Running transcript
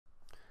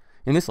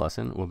In this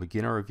lesson, we'll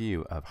begin our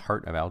review of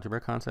Heart of Algebra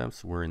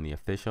concepts. We're in the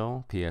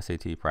official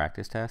PSAT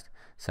practice test,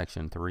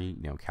 section 3,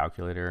 no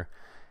calculator.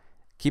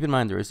 Keep in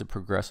mind there is a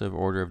progressive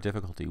order of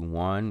difficulty.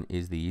 1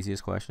 is the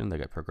easiest question. They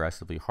get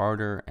progressively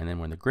harder, and then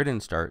when the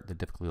grid-ins start, the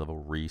difficulty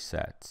level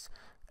resets.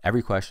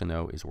 Every question,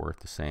 though, is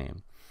worth the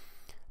same.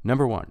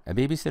 Number 1, a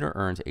babysitter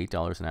earns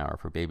 $8 an hour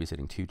for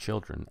babysitting 2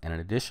 children and an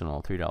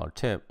additional $3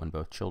 tip when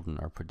both children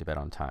are put to bed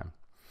on time.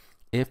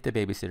 If the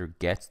babysitter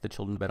gets the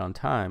children to bed on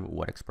time,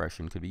 what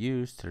expression could be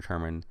used to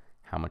determine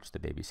how much the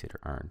babysitter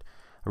earned?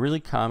 A really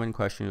common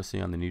question you'll see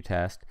on the new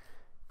test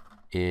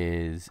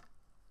is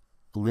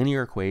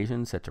linear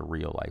equation set to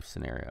real life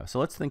scenario. So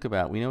let's think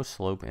about, we know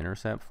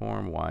slope-intercept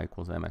form, y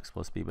equals mx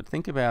plus b, but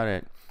think about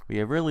it, we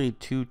have really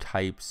 2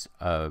 types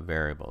of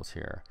variables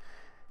here.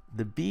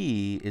 The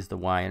b is the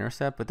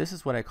y-intercept, but this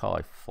is what I call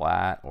a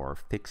flat or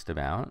fixed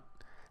amount,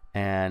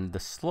 and the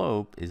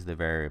slope is the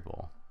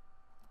variable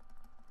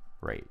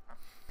rate.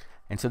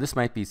 And so this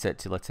might be set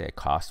to, let's say, a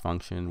cost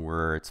function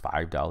where it's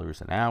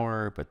 $5 an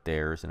hour, but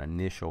there's an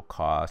initial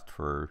cost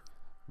for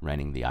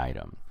renting the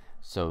item.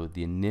 So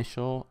the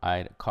initial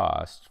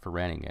cost for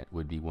renting it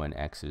would be when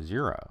x is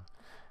 0.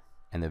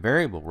 And the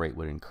variable rate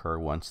would incur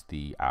once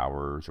the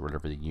hours or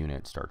whatever the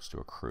unit starts to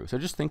accrue. So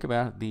just think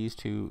about these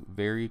 2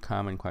 very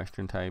common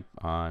question type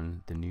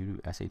on the new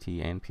SAT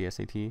and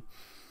PSAT.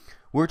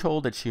 We're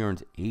told that she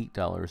earns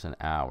 $8 an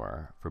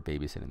hour for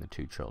babysitting the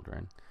 2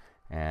 children.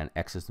 And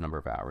x is the number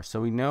of hours.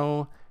 So we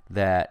know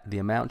that the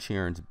amount she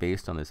earns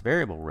based on this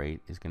variable rate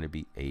is going to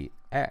be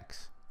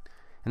 8x.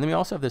 And then we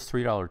also have this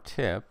 $3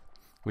 tip,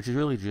 which is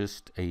really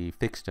just a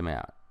fixed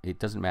amount. It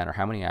doesn't matter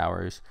how many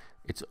hours,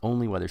 it's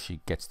only whether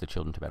she gets the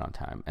children to bed on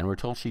time. And we're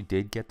told she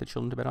did get the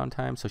children to bed on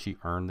time, so she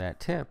earned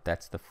that tip.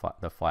 That's the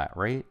flat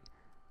rate.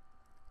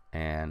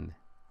 And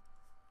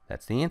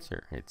that's the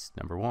answer. It's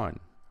number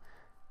 1,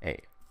 A.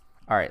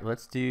 All right,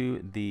 let's do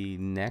the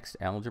next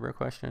algebra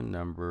question,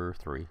 number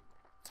 3.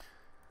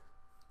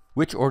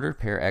 Which ordered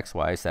pair x,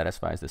 y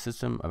satisfies the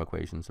system of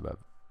equations above?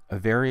 A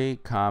very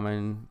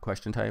common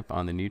question type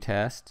on the new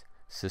test,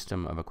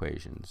 system of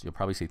equations. You'll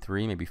probably see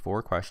 3, maybe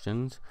 4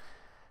 questions,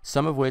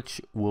 some of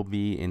which will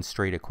be in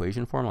straight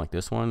equation form like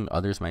this one.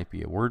 Others might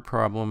be a word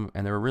problem,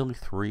 and there are really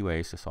 3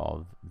 ways to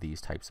solve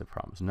these types of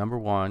problems. Number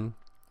 1,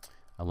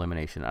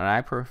 elimination. And I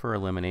prefer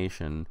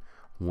elimination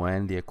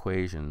when the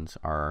equations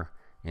are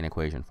in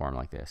equation form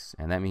like this,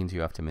 and that means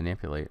you have to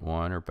manipulate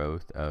one or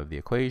both of the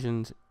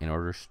equations in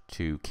order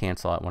to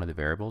cancel out one of the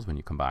variables when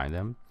you combine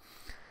them.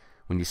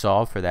 When you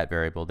solve for that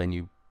variable, then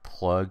you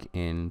plug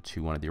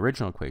into one of the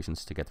original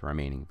equations to get the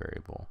remaining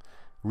variable.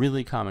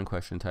 Really common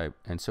question type.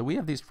 And so we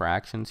have these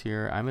fractions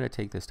here. I'm going to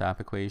take this top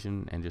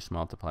equation and just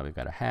multiply. We've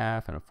got a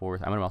half and a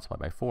fourth. I'm going to multiply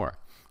by 4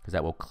 because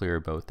that will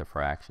clear both the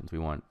fractions. We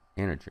want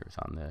integers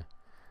on the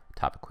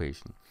top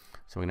equation.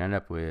 So we're going to end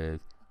up with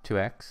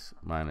 2x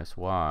minus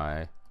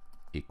y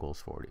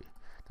equals 40.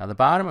 Now the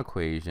bottom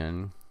equation,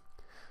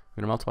 I'm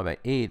going to multiply by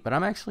 8, but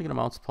I'm actually going to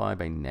multiply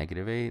by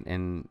 -8.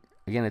 And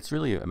again, it's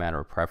really a matter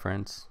of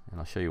preference, and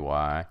I'll show you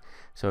why.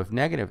 So if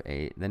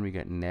 -8, then we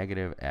get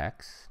negative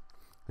x.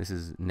 This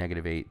is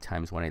 -8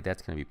 times 1/8.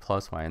 That's going to be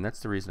plus y, and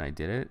that's the reason I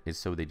did it, is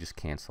so they just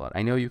cancel out.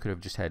 I know you could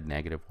have just had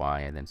negative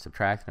y and then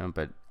subtract them,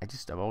 but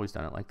I've always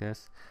done it like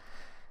this.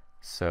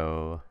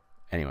 So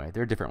anyway,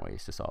 there are different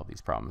ways to solve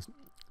these problems.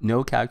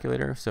 No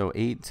calculator, so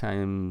 8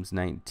 times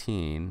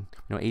 19,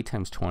 8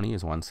 times 20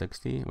 is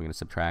 160. We're going to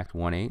subtract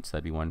 1/8, so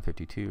that'd be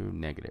 152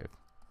 negative.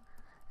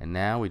 And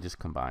now we just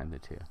combine the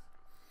 2.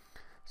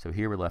 So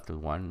here we're left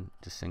with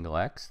just single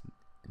x.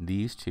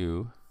 These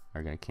 2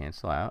 are going to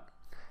cancel out.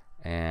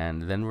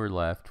 And then we're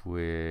left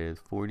with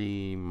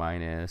 40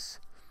 minus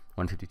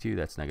 152,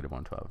 that's negative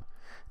 112.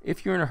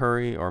 If you're in a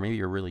hurry, or maybe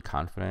you're really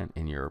confident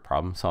in your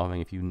problem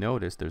solving, if you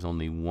notice there's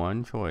only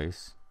one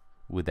choice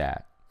with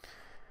that.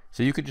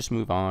 So you could just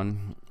move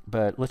on,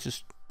 but let's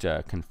just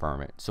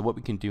confirm it. So what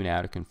we can do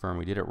now to confirm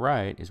we did it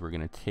right is we're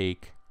going to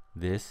take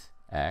this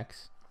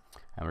x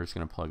and we're just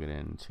going to plug it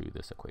into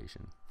this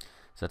equation.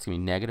 So that's going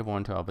to be negative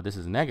 112, but this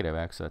is negative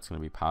x, so that's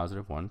going to be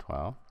positive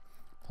 112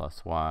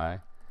 plus y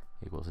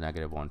equals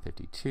negative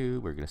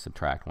 152. We're going to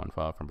subtract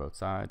 112 from both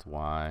sides.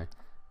 Y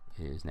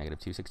is negative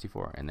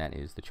 264, and that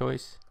is the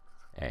choice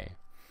A.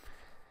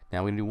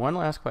 Now we're going to do one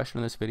last question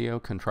in this video.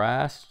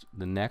 Contrast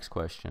the next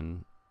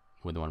question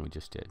with the one we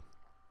just did.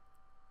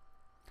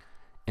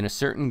 In a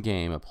certain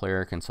game, a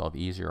player can solve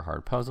easy or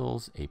hard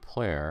puzzles. A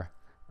player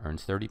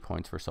earns 30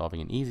 points for solving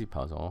an easy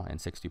puzzle and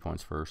 60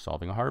 points for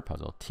solving a hard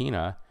puzzle.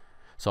 Tina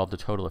solved a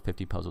total of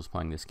 50 puzzles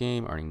playing this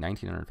game, earning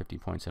 1,950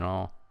 points in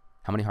all.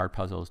 How many hard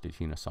puzzles did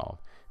Tina solve?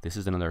 This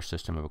is another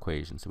system of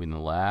equations. So in the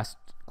last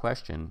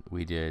question,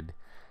 we did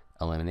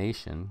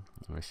elimination.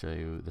 I'm going to show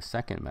you the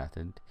second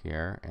method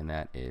here, and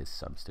that is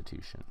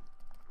substitution.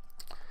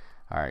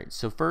 All right,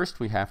 so first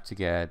we have to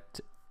get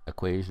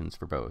equations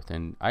for both,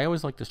 and I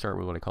always like to start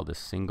with what I call the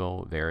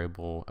single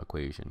variable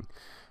equation.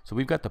 So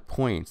we've got the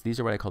points. These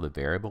are what I call the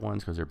variable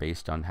ones because they're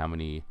based on how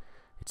many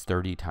It's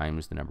 30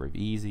 times the number of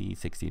easy,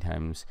 60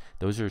 times,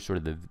 those are sort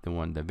of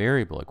the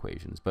variable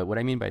equations. But what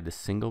I mean by the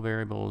single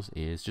variables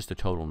is just the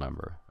total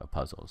number of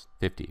puzzles,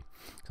 50.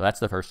 So that's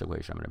the first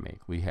equation I'm going to make.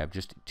 We have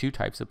just two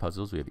types of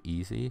puzzles. We have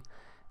easy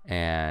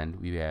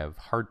and we have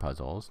hard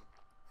puzzles.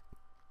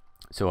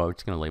 So I'm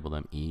just going to label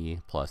them E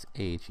plus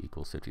H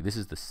equals 50. This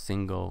is the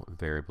single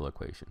variable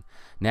equation.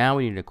 Now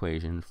we need an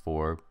equation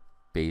for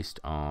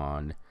based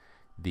on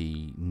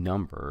the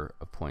number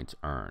of points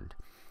earned.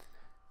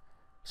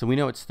 So we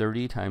know it's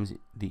 30 times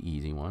the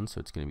easy one, so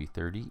it's going to be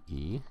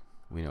 30E.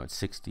 We know it's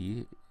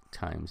 60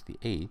 times the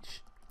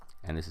H,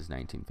 and this is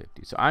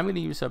 1950. So I'm going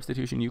to use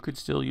substitution. You could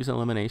still use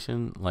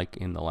elimination, like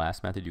in the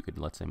last method. You could,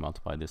 let's say,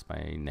 multiply this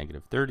by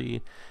negative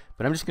 30,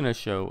 but I'm just going to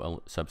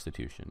show a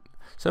substitution.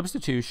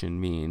 Substitution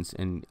means,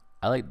 and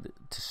I like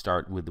to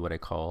start with what I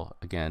call,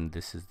 again,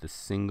 this is the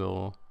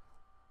single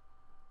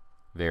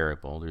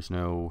variable. There's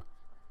no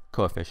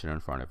coefficient in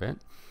front of it.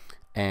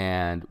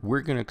 And we're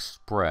going to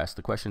express,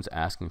 the question's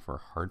asking for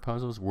hard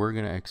puzzles, we're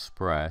going to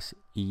express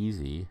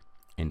easy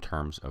in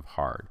terms of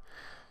hard.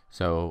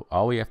 So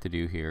all we have to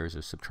do here is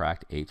just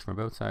subtract H from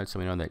both sides. So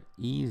we know that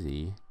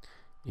easy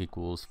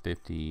equals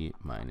 50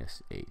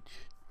 minus H.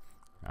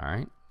 All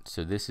right,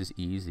 so this is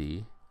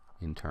easy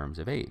in terms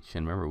of H.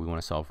 And remember, we want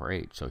to solve for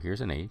H. So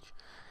here's an H.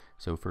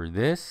 So for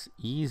this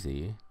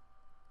easy,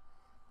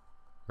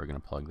 we're going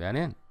to plug that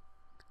in.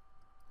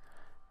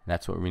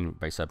 That's what we mean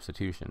by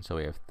substitution. So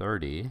we have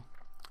 30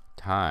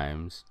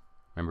 times,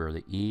 remember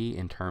the E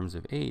in terms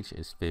of H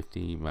is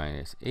 50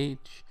 minus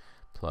H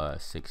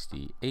plus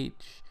 60H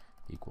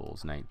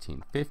equals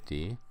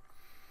 1950.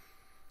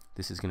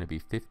 This is going to be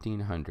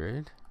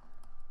 1500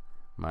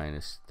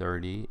 minus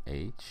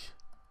 30H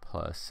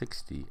plus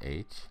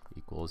 60H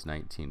equals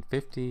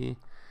 1950.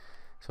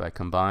 So I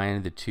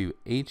combine the two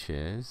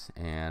H's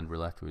and we're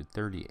left with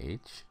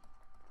 30H.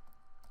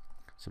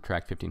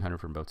 Subtract 1500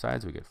 from both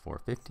sides, we get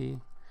 450.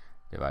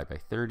 Divide by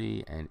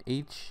 30, and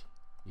H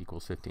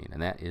equals 15,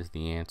 and that is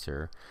the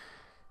answer,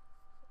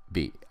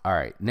 B. All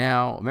right,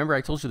 now remember I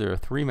told you there are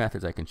three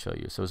methods I can show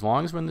you. So as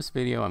long as we're in this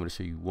video, I'm going to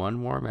show you one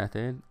more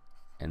method,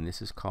 and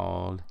this is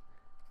called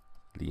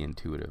the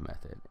intuitive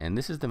method. And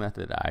this is the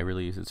method that I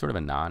really use. It's sort of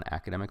a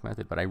non-academic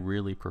method, but I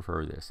really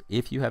prefer this.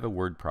 If you have a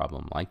word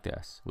problem like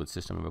this with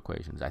system of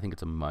equations, I think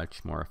it's a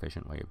much more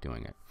efficient way of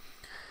doing it.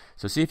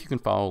 So see if you can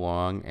follow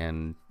along,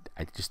 and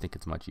I just think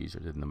it's much easier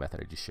than the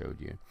method I just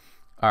showed you.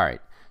 All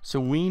right, so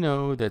we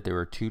know that there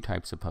are two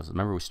types of puzzles.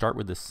 Remember, we start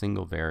with the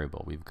single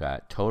variable. We've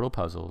got total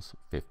puzzles,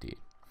 50.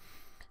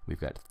 We've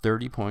got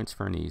 30 points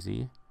for an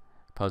easy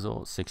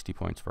puzzle, 60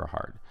 points for a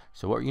hard.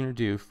 So what you're going to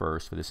do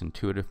first for this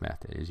intuitive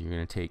method is you're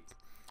going to take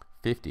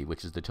 50,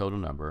 which is the total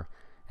number,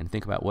 and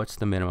think about what's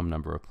the minimum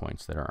number of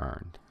points that are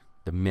earned.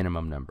 The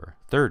minimum number,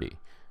 30.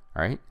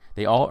 All right,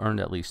 they all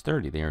earned at least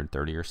 30. They earned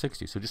 30 or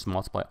 60. So just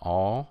multiply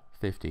all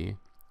 50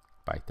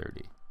 by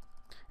 30,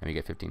 and we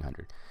get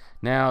 1500.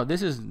 Now,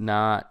 this is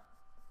not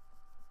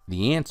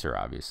the answer,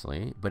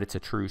 obviously, but it's a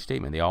true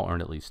statement. They all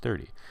earned at least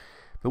 30.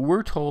 But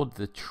we're told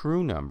the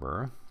true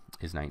number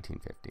is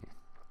 1950.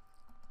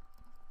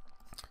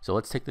 So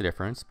let's take the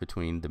difference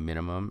between the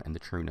minimum and the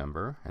true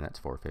number, and that's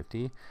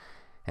 450.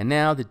 And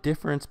now the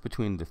difference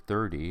between the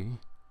 30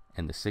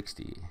 and the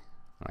 60,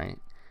 right,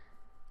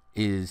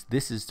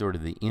 this is sort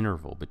of the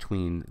interval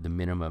between the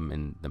minimum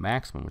and the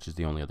maximum, which is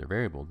the only other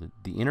variable.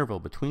 The interval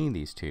between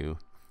these two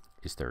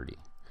is 30.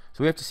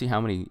 So we have to see how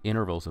many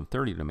intervals of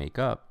 30 to make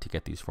up to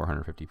get these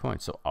 450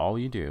 points. So all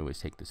you do is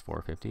take this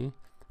 450,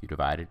 you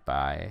divide it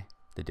by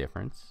the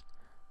difference,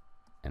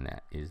 and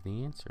that is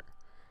the answer.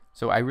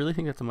 So I really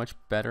think that's a much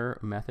better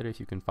method if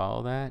you can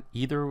follow that.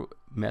 Either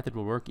method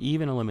will work,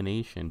 even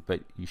elimination,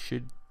 but you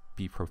should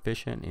be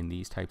proficient in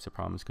these types of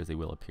problems because they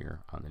will appear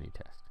on the new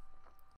test.